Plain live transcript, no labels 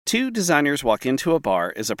Two Designers Walk Into a Bar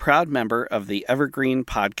is a proud member of the Evergreen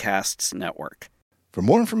Podcasts Network. For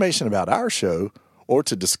more information about our show or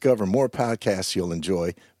to discover more podcasts you'll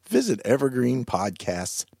enjoy, visit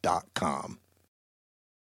evergreenpodcasts.com.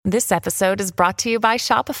 This episode is brought to you by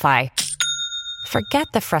Shopify. Forget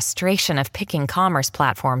the frustration of picking commerce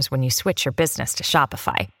platforms when you switch your business to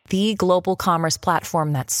Shopify, the global commerce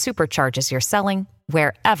platform that supercharges your selling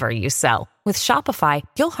wherever you sell. With Shopify,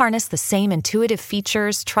 you'll harness the same intuitive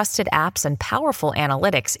features, trusted apps, and powerful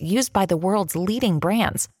analytics used by the world's leading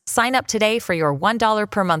brands. Sign up today for your $1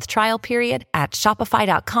 per month trial period at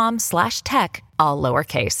shopify.com/tech, all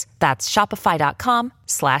lowercase. That's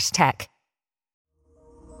shopify.com/tech.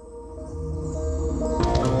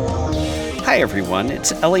 Hi everyone,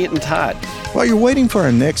 it's Elliot and Todd. While you're waiting for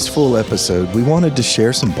our next full episode, we wanted to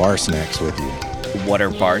share some bar snacks with you. What are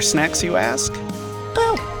bar snacks, you ask?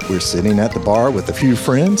 Well, we're sitting at the bar with a few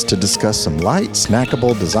friends to discuss some light,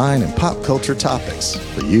 snackable design and pop culture topics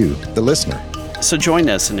for you, the listener. So join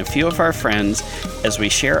us and a few of our friends as we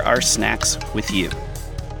share our snacks with you.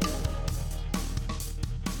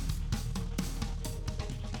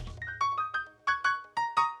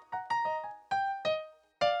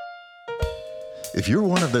 If you're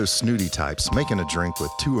one of those snooty types making a drink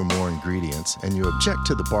with 2 or more ingredients and you object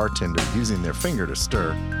to the bartender using their finger to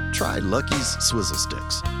stir, try Lucky's Swizzle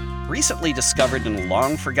Sticks. Recently discovered in a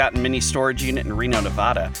long-forgotten mini-storage unit in Reno,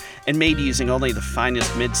 Nevada, and made using only the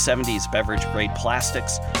finest mid-70s beverage-grade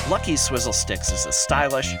plastics, Lucky's Swizzle Sticks is a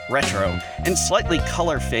stylish, retro, and slightly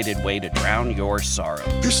color-faded way to drown your sorrow.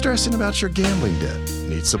 You're stressing about your gambling debt,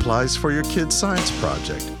 need supplies for your kid's science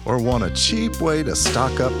project, or want a cheap way to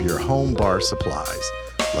stock up your home bar supplies.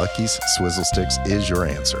 Lucky's Swizzle Sticks is your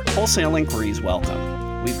answer. Wholesale inquiries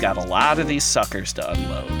welcome. We've got a lot of these suckers to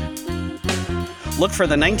unload. Look for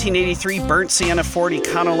the 1983 burnt Sienna Ford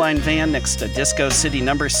Econoline van next to Disco City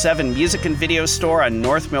No. 7 Music and Video Store on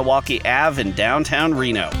North Milwaukee Ave in downtown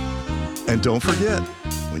Reno. And don't forget,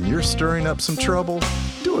 when you're stirring up some trouble,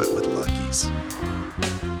 do it with Lucky's.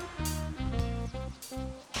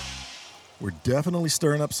 We're definitely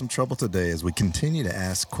stirring up some trouble today as we continue to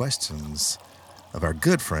ask questions of our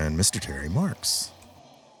good friend, Mr. Terry Marks.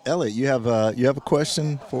 Elliot, you have a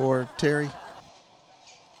question for Terry?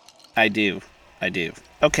 I do.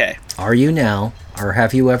 Okay. Are you now, or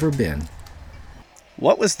have you ever been?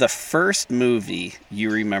 What was the first movie you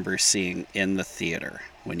remember seeing in the theater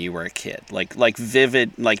when you were a kid? Like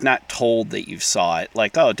vivid, like not told that you saw it.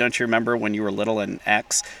 Like, oh, don't you remember when you were little and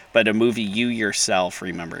X? But a movie you yourself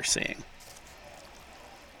remember seeing.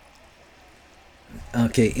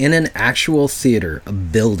 Okay, in an actual theater, a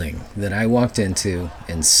building that I walked into,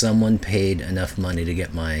 and someone paid enough money to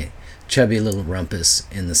get my chubby little rumpus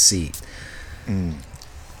in the seat.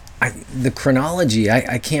 The chronology,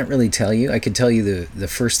 I can't really tell you. I could tell you the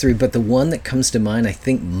first 3, but the one that comes to mind, I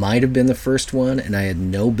think might have been the first one, and I had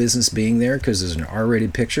no business being there because there's an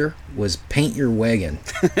R-rated picture, was Paint Your Wagon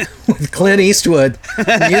with Clint Eastwood,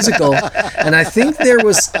 musical. And I think there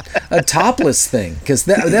was a topless thing, because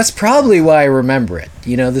that's probably why I remember it.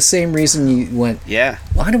 You know, the same reason you went, yeah.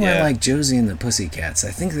 Why do I like Josie and the Pussycats?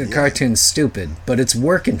 I think the cartoon's stupid, but it's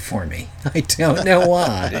working for me. I don't know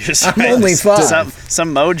why. I'm only 5.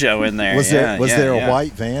 Some mojo in there. Was there a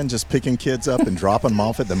white van just picking kids up and dropping them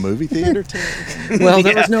off at the movie theater? Well,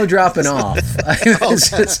 there was no dropping off. It was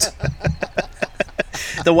just...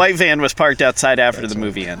 The white van was parked outside after the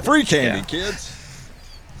movie ended. Free candy, kids.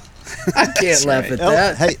 I can't laugh at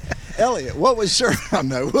that. Hey, Elliot, what was your... Oh,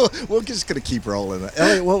 no, we're just going to keep rolling.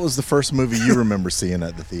 Elliot, what was the first movie you remember seeing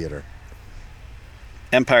at the theater?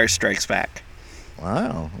 Empire Strikes Back.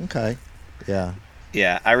 Wow, okay. Yeah.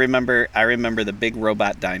 Yeah, I remember the big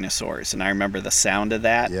robot dinosaurs, and I remember the sound of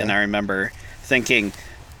that, and I remember thinking,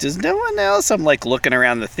 does no one else, I'm like looking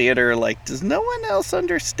around the theater like, does no one else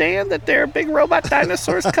understand that there are big robot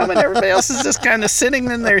dinosaurs coming? Everybody else is just kind of sitting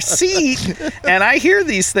in their seat, and I hear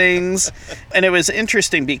these things. And it was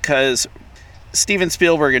interesting because Steven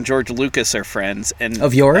Spielberg and George Lucas are friends. And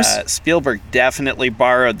of yours? Spielberg definitely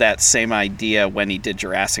borrowed that same idea when he did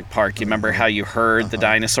Jurassic Park. You remember how you heard the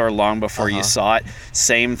dinosaur long before you saw it?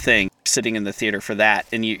 Same thing. Sitting in the theater for that,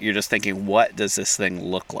 and you're just thinking, what does this thing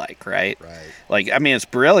look like, right? Like, I mean, it's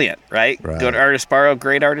brilliant, right? Good artist borrow,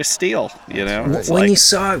 great artist steal, you know? When you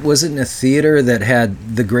saw it, was it in a theater that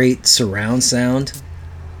had the great surround sound?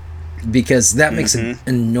 Because that makes an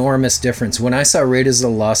enormous difference. When I saw Raiders of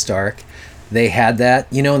the Lost Ark, they had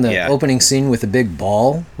that, you know, in the opening scene with the big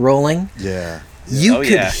ball rolling. Yeah. You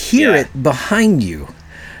could hear it behind you.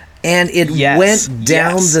 And it went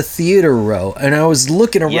down the theater row. And I was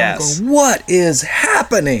looking around going, what is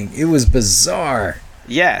happening? It was bizarre.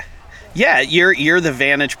 Yeah. Yeah, you're the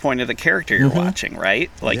vantage point of the character you're watching, right?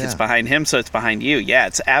 Like Yeah. it's behind him, so it's behind you. Yeah,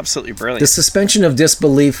 it's absolutely brilliant. The suspension of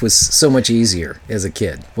disbelief was so much easier as a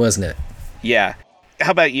kid, wasn't it? Yeah.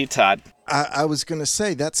 How about you, Todd? I was going to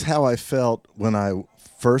say that's how I felt when I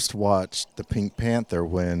first watched the Pink Panther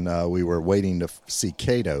when we were waiting to see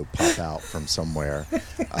Kato pop out from somewhere.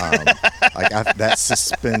 That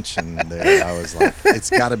suspension there, I was like, it's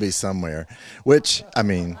got to be somewhere. Which, I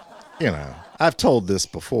mean, I've told this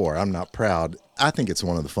before. I'm not proud. I think it's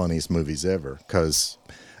one of the funniest movies ever because,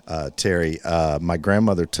 Terry, my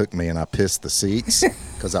grandmother took me and I pissed the seats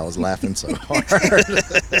because I was laughing so hard.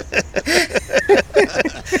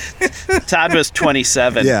 Todd was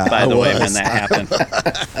 27, by the way, when that happened.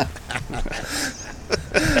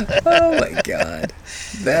 Oh my God.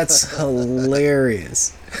 That's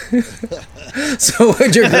hilarious. So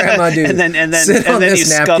what'd your grandma do? And then Sit on you this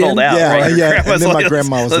napkin? scuttled out. Yeah, right? Your yeah. And grandma's then my like,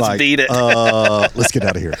 grandma was let's like, beat it. let's get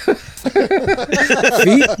out of here.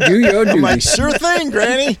 Feet, do your duty. I'm like, sure thing,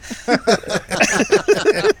 Granny.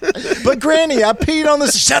 But Granny, I peed on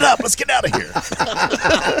this. Shut up. Let's get out of here.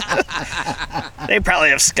 They probably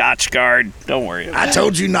have Scotch Guard. Don't worry about I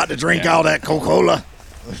told you not to drink all that Coca-Cola.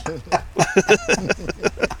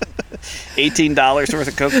 $18 worth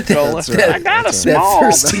of Coca-Cola. That's right. I got a That's small.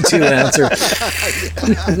 That thirsty 2-ouncer.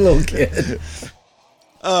 Little kid.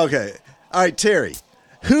 Okay. All right, Terry.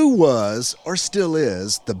 Who was or still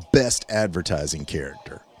is the best advertising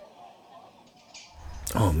character?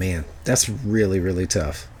 Oh man, that's really, really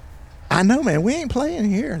tough. I know, man. We ain't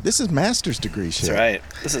playing here. This is master's degree shit. That's right.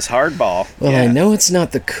 This is hardball. Well, yeah. I know it's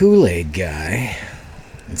not the Kool-Aid guy.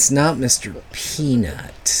 It's not Mr.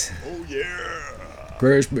 Peanut. Oh, yeah.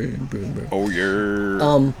 Fresh bean. Oh,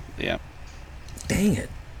 yeah. Yeah. Dang it.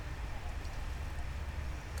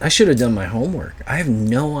 I should have done my homework. I have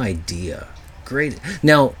no idea. Great.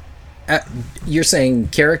 Now, you're saying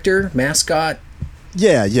character, mascot?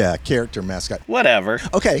 Yeah. Character, mascot. Whatever.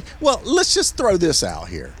 Okay. Well, let's just throw this out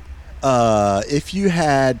here. If you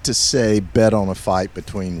had to say bet on a fight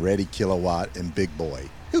between Reddy Kilowatt and Big Boy,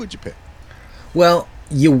 who would you pick? Well,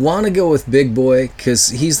 you want to go with Big Boy because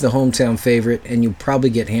he's the hometown favorite and you'll probably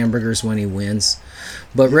get hamburgers when he wins.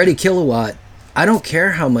 But Reddy Kilowatt, I don't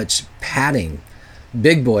care how much padding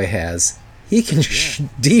Big Boy has. He can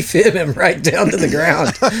defib him right down to the ground.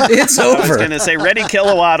 It's I was over. going to say Reddy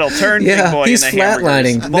Kilowatt will turn Yeah, Big Boy he's into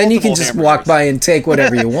flatlining. hamburgers. Then you can Multiple just hamburgers. walk by and take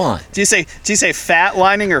whatever you want. Do you say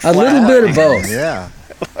fatlining or A flatlining? little bit of both. Yeah.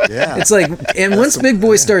 Yeah. It's like, and once Big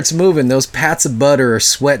Boy starts moving, those pats of butter are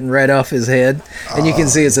sweating right off his head, and you can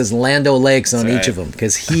see it says Lando Lakes on each of them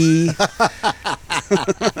because he's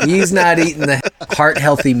not eating the heart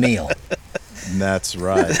healthy meal. That's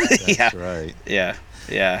right. That's Yeah. right.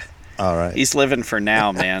 Yeah. All right. He's living for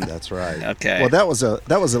now, man. That's right. Okay. Well, that was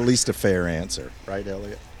at least a fair answer, right,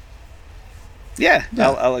 Elliot? Yeah.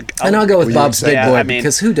 I'll And I'll go with Will you Bob's accept- Big Yeah, Boy I mean-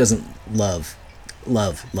 because who doesn't love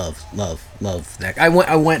that? I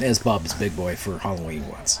went as Bob's Big Boy for Halloween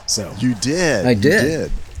once. So You did. I You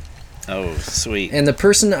did. Oh, sweet. and the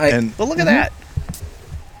person And But look at that.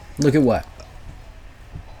 look at what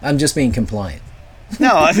I'm just being compliant. No,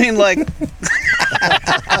 I mean like.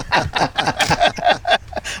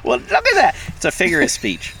 Well, look at that. It's a figure of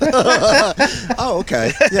speech. oh,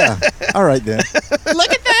 okay. Yeah. All right then.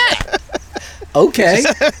 Okay.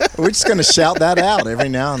 We're just gonna shout that out every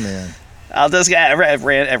now and then. I'll just get at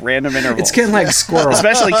random intervals. It's kind of like squirrel.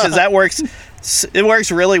 Especially because that works. It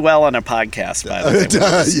works really well on a podcast, by the way. It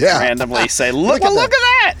does, yeah. Randomly say, look at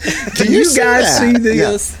that. Can you see guys that? see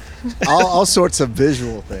Yeah. this? All sorts of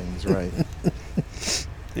visual things, right?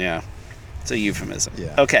 Yeah. It's a euphemism.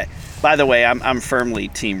 Yeah. Okay. By the way, I'm firmly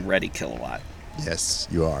team Reddy Kilowatt. Yes,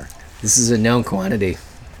 you are. This is a known quantity.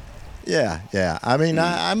 Yeah. I mean,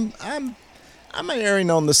 I'm erring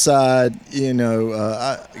on the side,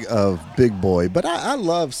 of Big Boy, but I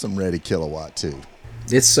love some Reddy Kilowatt too.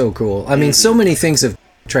 It's so cool. I mean, so many things have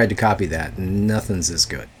tried to copy that, and nothing's as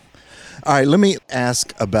good. All right, let me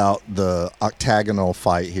ask about the octagonal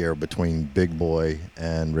fight here between Big Boy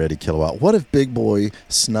and Reddy Kilowatt. What if Big Boy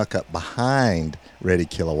snuck up behind Reddy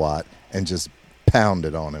Kilowatt and just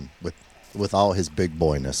pounded on him with all his big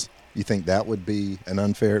boyness? You think that would be an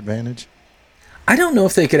unfair advantage? I don't know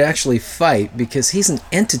if they could actually fight because he's an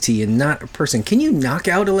entity and not a person. Can you knock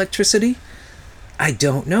out electricity? I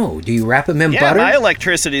don't know. Do you wrap him in Yeah, butter? my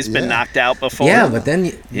electricity's been Yeah. knocked out before. Yeah, but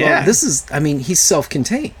then, Yeah. this is, he's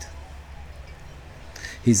self-contained.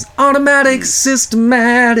 He's automatic,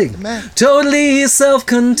 systematic, totally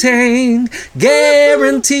self-contained,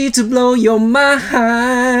 guaranteed to blow your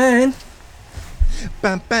mind.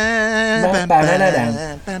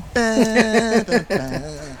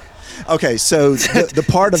 Okay, so the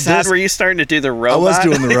part of Todd, this, were you starting to do the I robot? was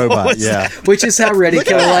doing the robot. Yeah, Which is how Ready Look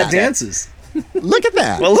at Kilowatt that. dances. look at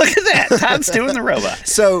that. Well, look at that. Todd's doing the robot.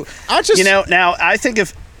 So I just, Now I think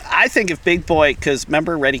if Big Boy, because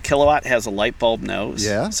remember, Ready Kilowatt has a light bulb nose.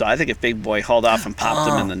 Yeah. So I think if Big Boy hauled off and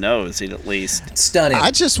popped him in the nose, he'd at least. Stunning.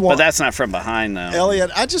 I just But want. that's not from behind, though.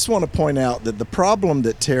 Elliot, I just want to point out that the problem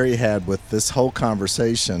that Terry had with this whole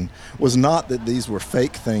conversation was not that these were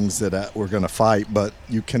fake things that we're going to fight, but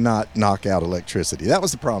you cannot knock out electricity. That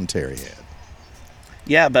was the problem Terry had.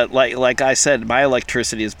 Yeah, but like I said, my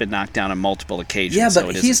electricity has been knocked down on multiple occasions. yeah, so but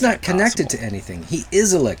it he's isn't not connected possible. to anything. He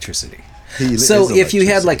is electricity. He So is if you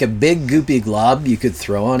had electricity. like a big goopy glob you could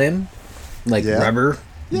throw on him, like Yeah. rubber,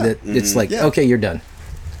 Yeah. that it's like, Yeah. okay, you're done.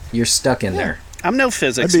 You're stuck in there. I'm no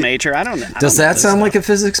physics That'd be- major. I don't know. Does that sound like a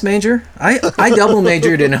physics major? I double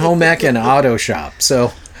majored in home ec and auto shop,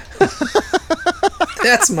 so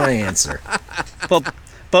that's my answer. Well,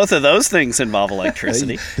 both of those things involve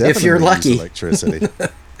electricity. They If you're definitely use lucky. electricity.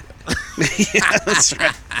 Yeah, that's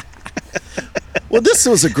right. Well, this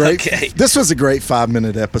was a great. Okay. This was a great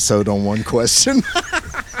 5-minute episode on one question.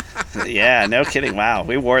 Yeah, no kidding. Wow,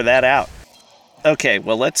 we wore that out. Okay,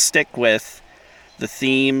 well, let's stick with the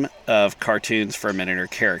theme of cartoons for a minute, or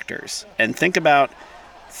characters, and think about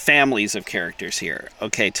families of characters here.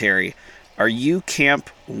 Okay, Terry, are you Camp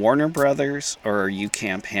Warner Brothers or are you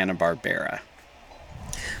Camp Hanna-Barbera?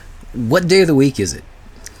 What day of the week is it?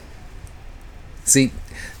 See,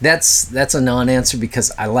 that's a non-answer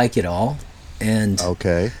because I like it all. And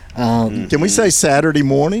Okay. Can we say Saturday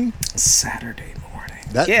morning? Saturday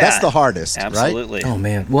morning. Yeah, That's the hardest, right? Absolutely. Oh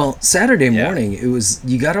man. Well, Saturday Yeah. morning, it was,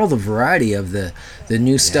 you got all the variety of the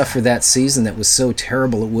new stuff for that season that was so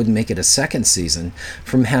terrible it wouldn't make it a second season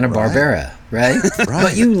from Hanna-Barbera, right?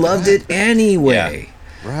 But you loved it anyway.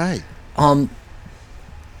 Right.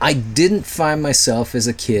 I didn't find myself as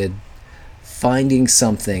a kid finding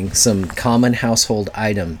some common household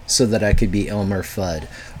item so that I could be Elmer Fudd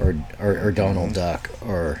or Donald Duck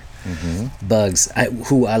or Bugs,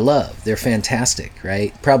 who I love. They're fantastic,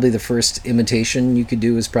 right? Probably the first imitation you could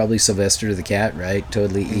do is probably Sylvester the Cat, right?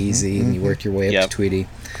 Totally easy, and you work your way up Yep. to Tweety.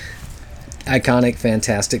 Iconic,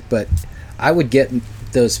 fantastic, but I would get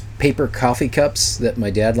those paper coffee cups that my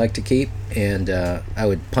dad liked to keep, and I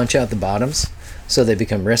would punch out the bottoms so they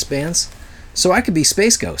become wristbands, so I could be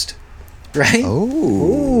Space Ghost, right?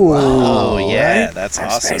 Oh, yeah, right? that's I'm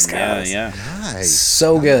awesome. Space Yeah, Ghost. yeah. Nice.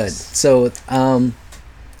 So good. So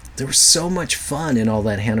there was so much fun in all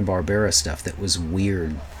that Hanna-Barbera stuff that was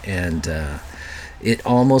weird, and it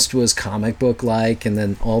almost was comic book like, and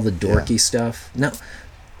then all the dorky stuff. No,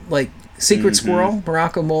 like Secret Squirrel,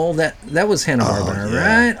 Morocco Mole, that was Hanna-Barbera, Oh,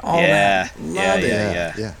 yeah. right? All Yeah, that. Love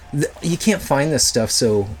it. yeah. You can't find this stuff,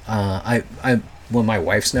 so I when my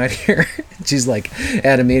wife's not here, she's like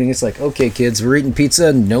at a meeting, it's like, okay kids, we're eating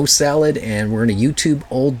pizza, no salad, and we're gonna YouTube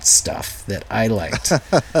old stuff that I liked.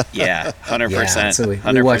 Yeah, 100%. Yeah, so we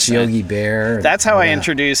 100%. watched Yogi Bear, and That's how all I that.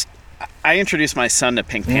 introduced my son to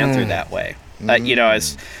Pink Panther that way. You know, I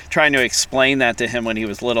was trying to explain that to him when he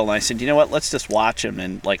was little, and I said, you know what, let's just watch him,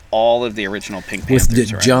 and like all of the original Pink with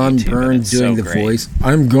Panthers are on John YouTube, and Byrne it's doing so the great. voice.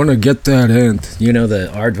 I'm gonna get that ant. You know,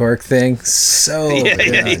 the aardvark thing. So Yeah,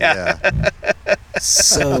 good. yeah.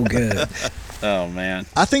 So good. Oh man.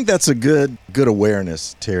 I think that's a good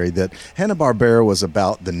awareness, Terry, that Hanna-Barbera was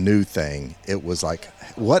about the new thing. It was like,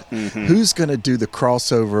 who's going to do the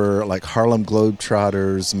crossover, like Harlem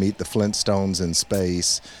Globetrotters meet the Flintstones in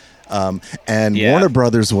space? And Yeah. Warner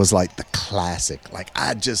Brothers was like the classic. Like,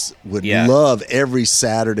 I just would love every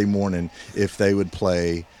Saturday morning if they would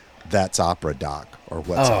play That's Opera Doc or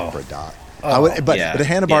What's Opera Doc. But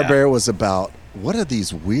Hanna-Barbera was about, what are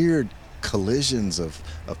these weird collisions of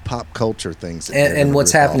pop culture things that they're And gonna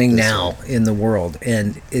what's rip off happening this now way. in the world,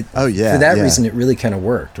 and it. Oh, yeah, For that yeah. reason, it really kind of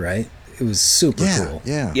worked, right? It was super Yeah, cool.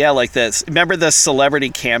 yeah. Yeah, like this. Remember the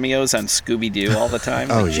celebrity cameos on Scooby Doo all the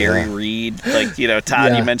time? Oh, Like Jerry yeah. Reed. Like, you know,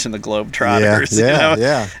 Todd, Yeah. you mentioned the Globetrotters. you Yeah, know?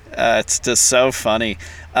 yeah. It's just so funny.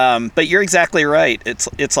 But you're exactly right.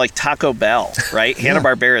 It's like Taco Bell, right?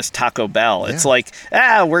 Hanna-Barbera's Taco Bell. It's like,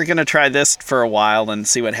 we're going to try this for a while and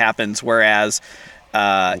see what happens. Whereas,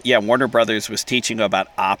 Warner Brothers was teaching you about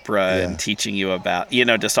opera and teaching you about, you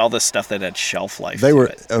know, just all this stuff that had shelf life. They to were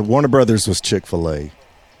it. Warner Brothers was Chick-fil-A.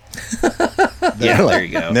 Yeah, there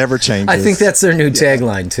you go. Never changes. I think that's their new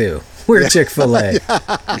tagline too. We're Chick-fil-A.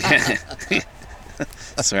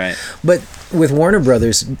 That's right. But with Warner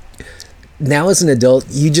Brothers, now as an adult,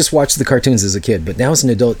 you just watch the cartoons as a kid, but now as an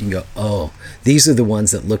adult, you go, oh, these are the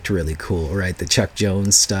ones that looked really cool, right? The Chuck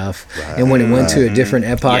Jones stuff. And when it went to a different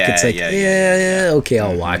epoch, it's like, okay,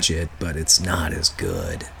 I'll watch it, but it's not as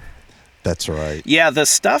good. That's right. Yeah,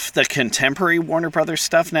 the contemporary Warner Brothers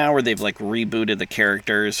stuff now, where they've like rebooted the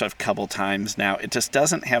characters a couple times now, it just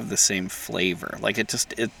doesn't have the same flavor. Like it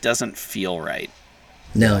doesn't feel right.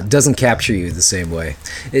 No, it doesn't capture you the same way.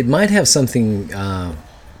 It might have something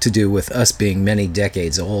to do with us being many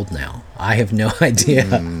decades old now. I have no idea.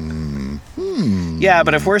 Yeah,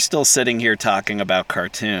 but if we're still sitting here talking about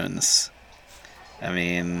cartoons, I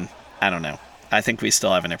mean, I don't know. I think we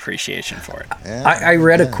still have an appreciation for it. Yeah, I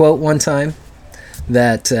read a quote one time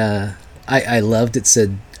that I loved. It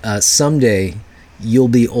said, someday you'll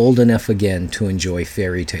be old enough again to enjoy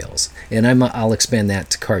fairy tales. And I'll expand that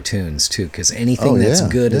to cartoons, too, because anything that's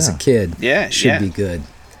good as a kid should be good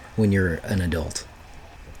when you're an adult.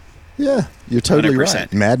 Yeah, you're totally 100%.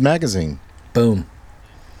 right. Mad Magazine. Boom.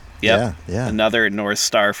 Yep. Yeah. Another North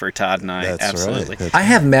Star for Todd and I. That's Absolutely. right. I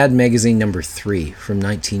have Mad Magazine number 3 from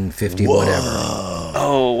 1950, whatever.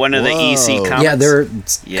 Oh, one of the EC comics? Yeah, they're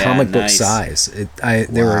Yeah, comic book nice. size.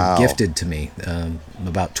 They were gifted to me.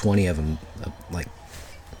 About 20 of them, like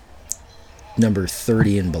number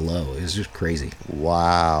 30 and below. It was just crazy.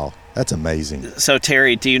 Wow. That's amazing. So,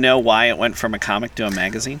 Terry, do you know why it went from a comic to a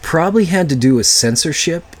magazine? Probably had to do with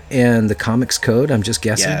censorship and the comics code, I'm just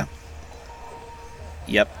guessing. Yeah.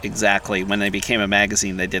 Yep, exactly. When they became a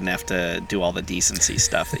magazine, they didn't have to do all the decency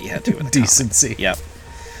stuff that you had to with a Decency. comic. Yep.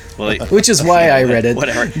 Well, Which is why I read it.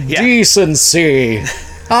 Whatever. Yeah. Decency.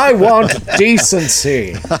 I want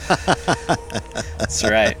decency. That's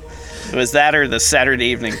right. It was that or the Saturday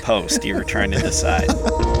Evening Post you were trying to decide.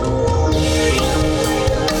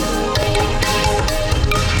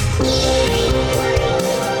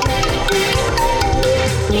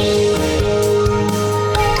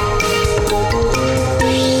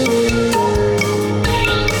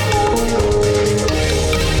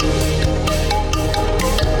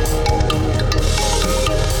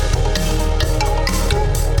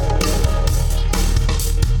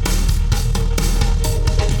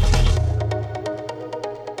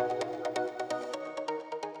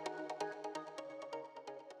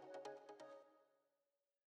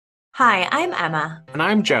 Hi, I'm Emma. And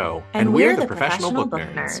I'm Joe, And we're the Professional Book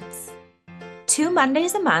Nerds. 2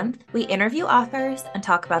 Mondays a month, we interview authors and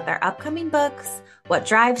talk about their upcoming books, what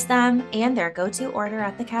drives them, and their go-to order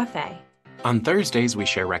at the cafe. On Thursdays, we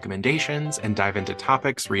share recommendations and dive into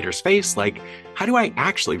topics readers face, like how do I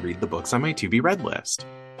actually read the books on my to-be-read list?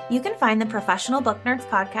 You can find the Professional Book Nerds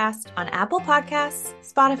podcast on Apple Podcasts,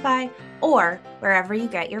 Spotify, or wherever you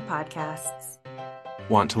get your podcasts.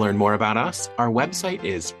 Want to learn more about us? Our website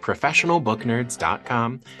is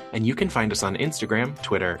professionalbooknerds.com, and you can find us on Instagram,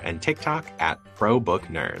 Twitter, and TikTok at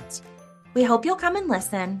ProBookNerds. We hope you'll come and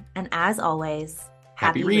listen, and as always,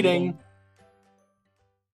 Happy reading!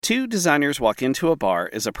 Two Designers Walk Into a Bar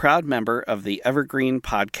is a proud member of the Evergreen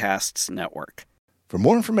Podcasts Network. For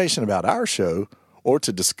more information about our show or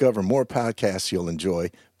to discover more podcasts you'll enjoy,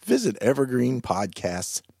 visit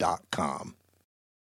evergreenpodcasts.com.